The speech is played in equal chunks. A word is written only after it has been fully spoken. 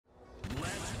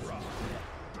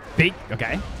Big.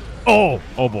 Okay. Oh.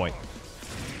 Oh, boy.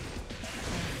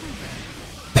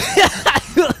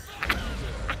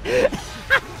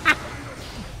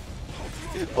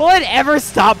 Will it ever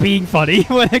stop being funny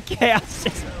when a chaos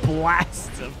just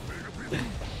blasts him?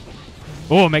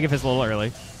 Oh, Mega Fist a little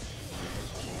early.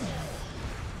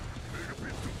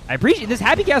 I appreciate this.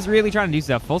 Happy Chaos really trying to do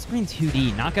stuff. Full screen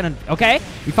 2D. Not gonna. Okay.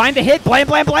 We find the hit. Blam,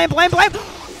 blam, blam, blam, blam.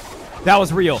 That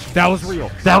was real. That was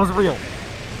real. That was real.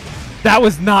 That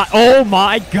was not. Oh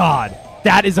my god.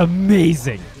 That is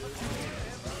amazing.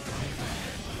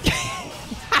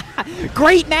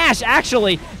 Great mash,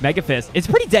 actually. Mega Fist. It's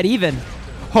pretty dead even.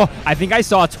 Oh, I think I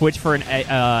saw a Twitch for an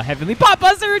Heavenly Pop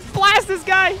Buster. Blast this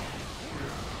guy.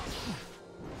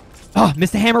 Oh,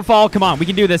 missed the hammer fall. Come on, we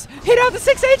can do this. Hit out the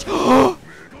 6H.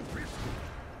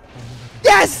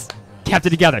 Yes! Kept it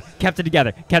together. Kept it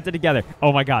together. Kept it together.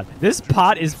 Oh my god. This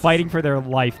pot is fighting for their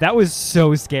life. That was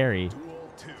so scary.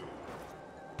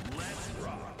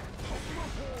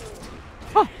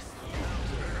 Oh.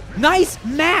 Nice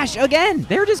mash again.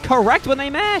 They're just correct when they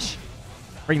mash.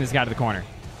 Bring this guy to the corner.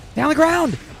 Down the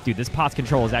ground. Dude, this pot's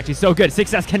control is actually so good.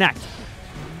 Success connect.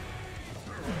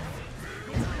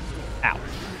 Ow.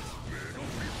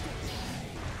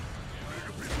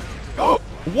 Oh,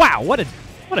 wow, what a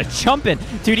jumpin'.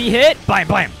 2D hit. Blam,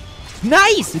 blam.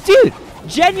 Nice, dude.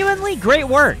 Genuinely great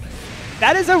work.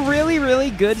 That is a really, really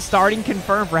good starting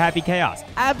confirm for Happy Chaos.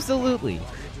 Absolutely.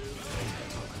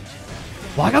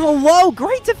 Block on the low.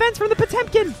 Great defense from the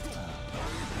Potemkin.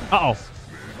 Uh-oh.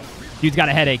 Dude's got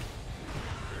a headache.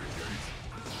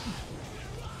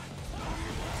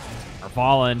 Are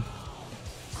falling.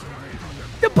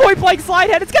 The point blank slide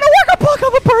head. It's going to work. A block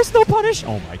of a personal punish.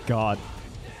 Oh, my God.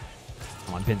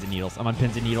 I'm on pins and needles. I'm on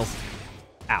pins and needles.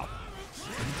 Ow.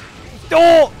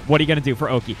 Oh! What are you going to do for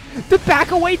Oki? The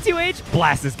back away 2H.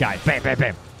 Blast this guy. Bam, bam,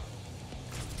 bam.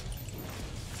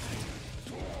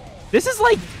 This is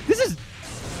like... This is...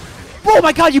 Oh,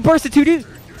 my God. You burst it, 2D.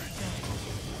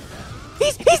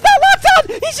 He's not locked on.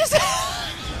 He's just...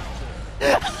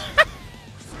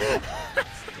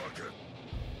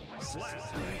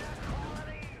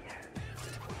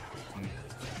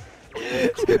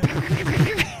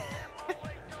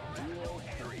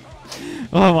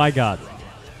 Oh my god.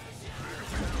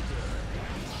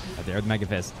 Right there with Mega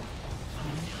Fist.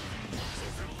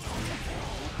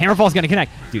 Hammerfall's gonna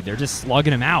connect. Dude, they're just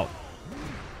slugging him out.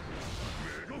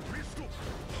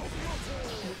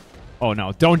 Oh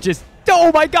no, don't just...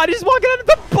 Oh my god, he's just walking out of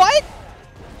the butt!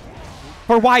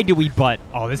 Or why do we butt?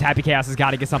 Oh, this Happy Chaos has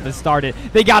got to get something started.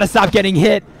 They got to stop getting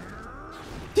hit.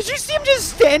 Did you see him just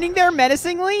standing there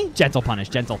menacingly? Gentle punish,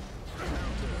 gentle.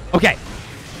 Okay.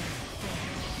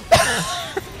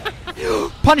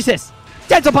 Punish this.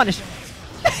 Gentle punish.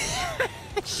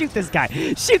 Shoot this guy.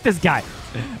 Shoot this guy.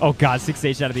 Oh, God.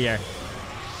 6H out of the air.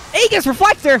 Aegis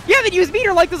Reflector. You haven't used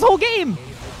meter like this whole game.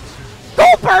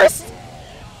 Gold Burst.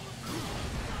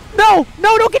 No.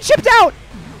 No, don't get chipped out.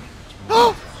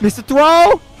 Missed a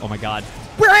throw. Oh, my God.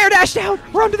 We're air dash down.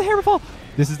 We're under the hammerfall.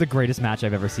 This is the greatest match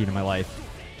I've ever seen in my life.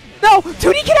 No.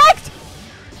 2D connect.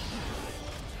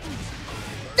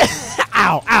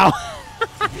 Ow. Ow.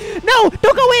 No,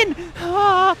 don't go in.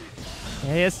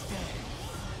 Yes.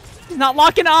 He's not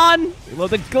locking on. A little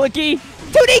bit clicky.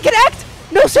 2D connect.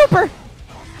 No super.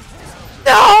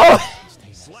 No.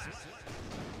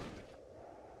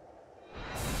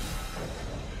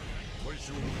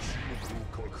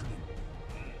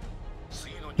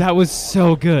 That was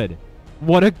so good.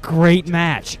 What a great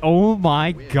match. Oh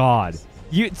my god.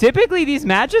 Typically these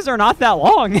matches are not that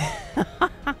long.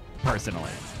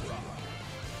 Personally.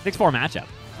 6-4 matchup.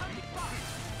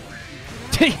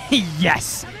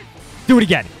 Yes. Do it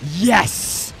again.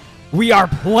 Yes. We are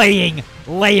playing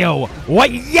Leo.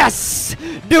 What? Yes.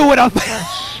 Do it up.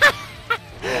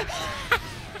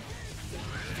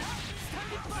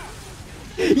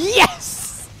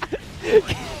 Yes.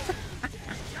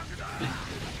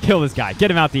 Kill this guy.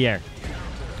 Get him out the air.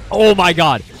 Oh my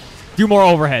god. Do more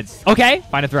overheads. Okay.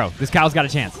 Find a throw. This Kyle's got a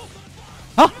chance.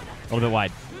 Huh? A little bit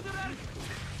wide.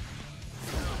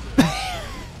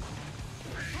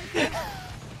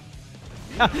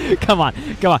 Come on.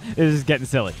 Come on. This is getting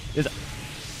silly.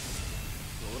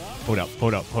 Hold up.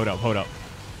 Hold up. Hold up. Hold up.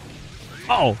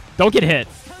 Uh-oh. Don't get hit.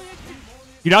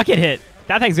 Do not get hit.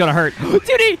 That thing's going to hurt.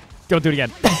 2D. Don't do it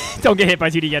again. Don't get hit by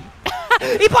 2D again.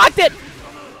 He blocked it.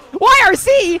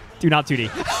 YRC. Do not 2D.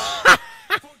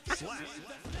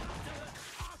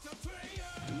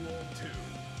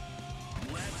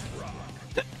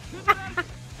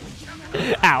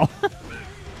 Ow.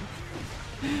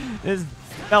 This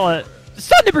fella...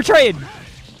 Sunday betrayed.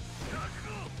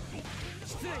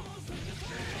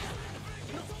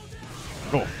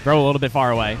 Cool. Throw a little bit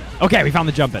far away. Okay, we found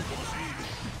the jump in.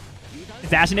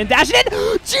 Dashing in, dashing in!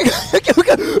 Did you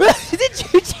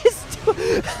just do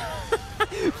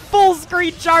full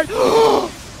screen charge?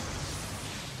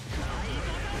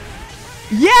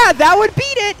 Yeah, that would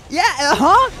beat it. Yeah,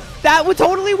 that would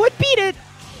totally beat it.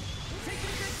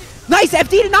 Nice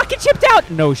FD to not get chipped out.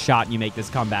 No shot you make this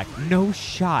comeback. No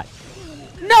shot.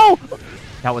 No.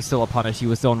 That was still a punish. He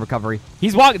was still in recovery.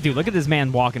 He's walking. Dude, look at this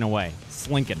man walking away.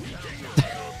 Slinking.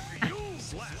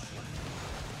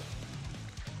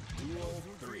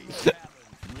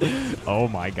 Oh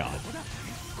my god.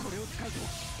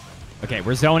 Okay,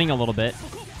 we're zoning a little bit.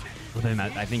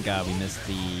 I think we missed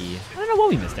the... I don't know what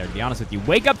we missed there, to be honest with you.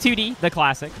 Wake up 2D, the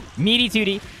classic. Meaty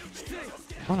 2D.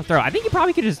 I want to throw. I think you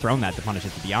probably could have just thrown that to punish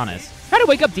it, to be honest. Try to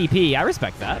wake up DP. I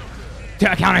respect that.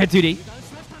 Counter hit 2D.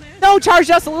 No,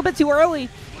 charged us a little bit too early.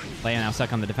 Leia now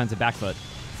stuck on the defensive back foot.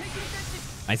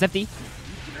 Nice FD.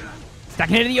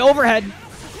 Stacking into the overhead.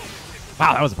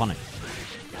 Wow, that was a punish.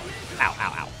 Ow,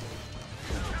 ow, ow.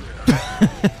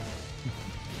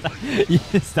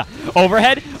 Stop.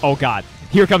 Overhead? Oh, God.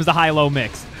 Here comes the high-low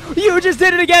mix. You just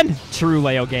did it again. True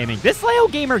Leo Gaming. This Leo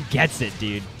gamer gets it,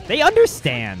 dude. They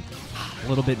understand. A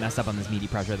little bit messed up on this meaty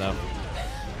pressure, though.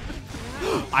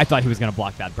 I thought he was going to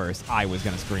block that burst. I was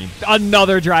going to scream.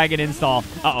 Another dragon install.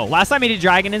 Uh-oh. Last time he did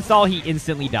dragon install, he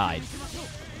instantly died.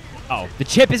 Uh oh. The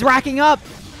chip is racking up.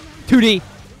 2D.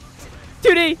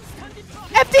 2D.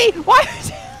 FD. Why?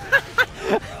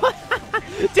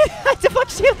 Dude, I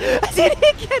deflect shield. I did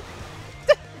it again.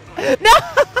 No.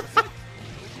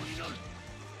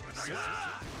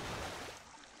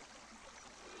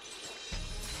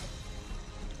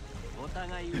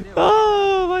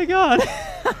 Oh my god.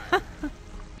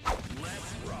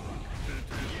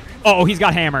 Oh, he's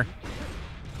got hammer.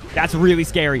 That's really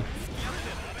scary.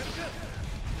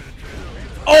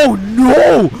 Oh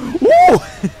no! Woo!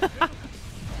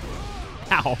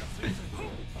 Ow.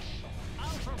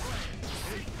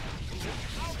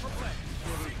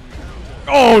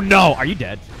 Oh no! Are you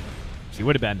dead? You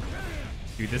would have been.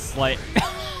 Dude, this is like...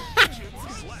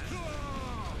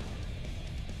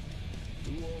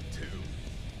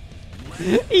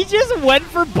 He just went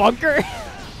for bunker.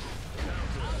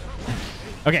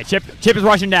 Okay, Chip is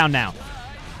rushing down now.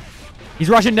 He's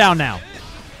rushing down now.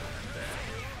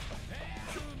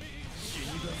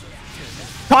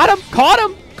 Caught him! Caught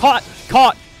him!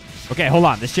 Caught! Okay, hold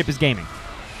on. This Chip is gaming.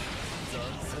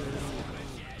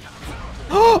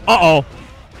 Uh-oh.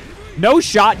 No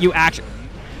shot, you actually...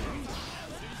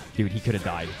 Dude, he could have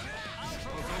died.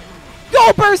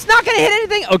 Go burst! Not gonna hit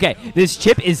anything! Okay, this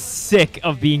Chip is sick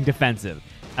of being defensive.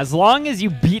 As long as you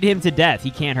beat him to death,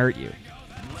 he can't hurt you.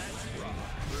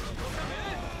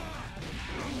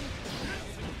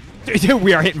 Dude,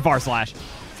 we are hitting far slash.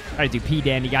 Try to do P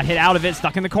Dandy. Got hit out of it.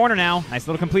 Stuck in the corner now. Nice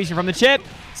little completion from the Chip.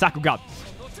 Sakuga.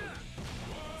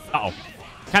 Uh-oh.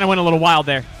 Kind of went a little wild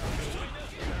there.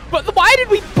 But why did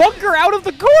we bunker out of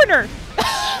the corner?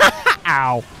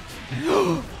 Ow.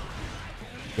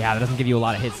 Yeah, that doesn't give you a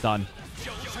lot of hits done.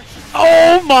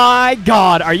 Oh my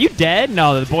god. Are you dead?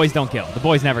 No, the boys don't kill. The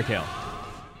boys never kill.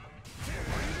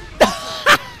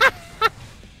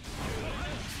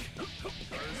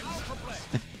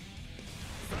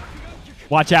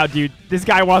 Watch out, dude. This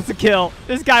guy wants to kill.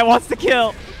 This guy wants to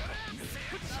kill.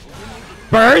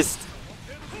 Burst.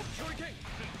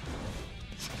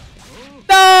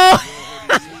 No!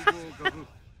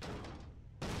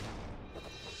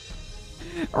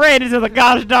 Ran into the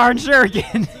gosh darn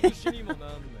shuriken.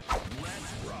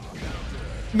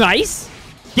 Nice.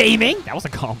 Gaming. That was a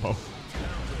combo.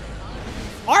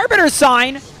 Arbiter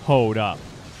sign. Hold up.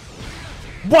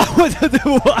 What was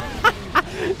the...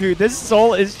 Dude, this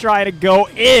soul is trying to go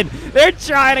in. They're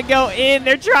trying to go in.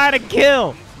 They're trying to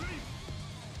kill.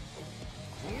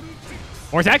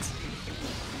 Vortex.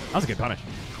 That was a good punish.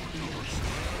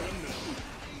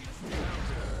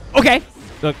 Okay.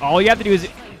 Look, all you have to do is...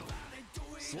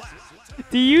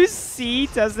 Do you see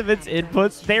Testament's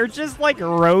inputs? They're just like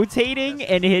rotating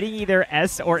and hitting either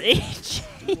S or H.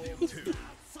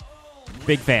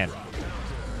 Big fan.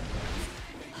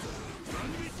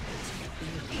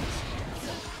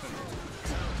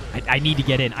 I need to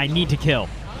get in. I need to kill.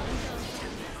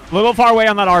 A little far away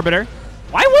on that Arbiter.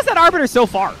 Why was that Arbiter so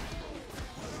far?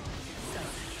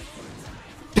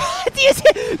 Do you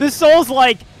see? The Soul's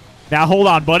like, now hold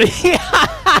on, buddy.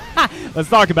 Let's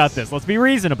talk about this. Let's be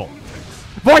reasonable.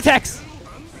 Vortex!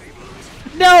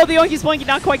 No, the Oinky Splinky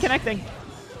not quite connecting.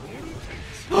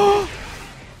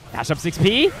 Dash up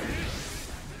 6P.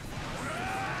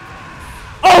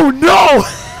 Oh, no!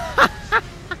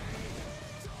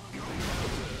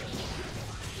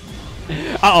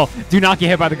 Uh-oh. Do not get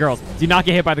hit by the girls. Do not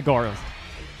get hit by the girls.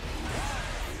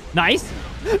 Nice.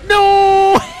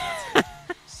 No!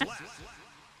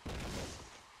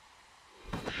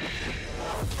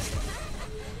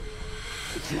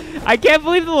 I can't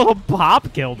believe the little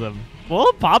pop killed him. The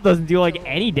little pop doesn't do like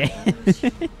any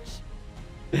damage.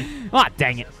 Ah,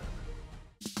 dang it.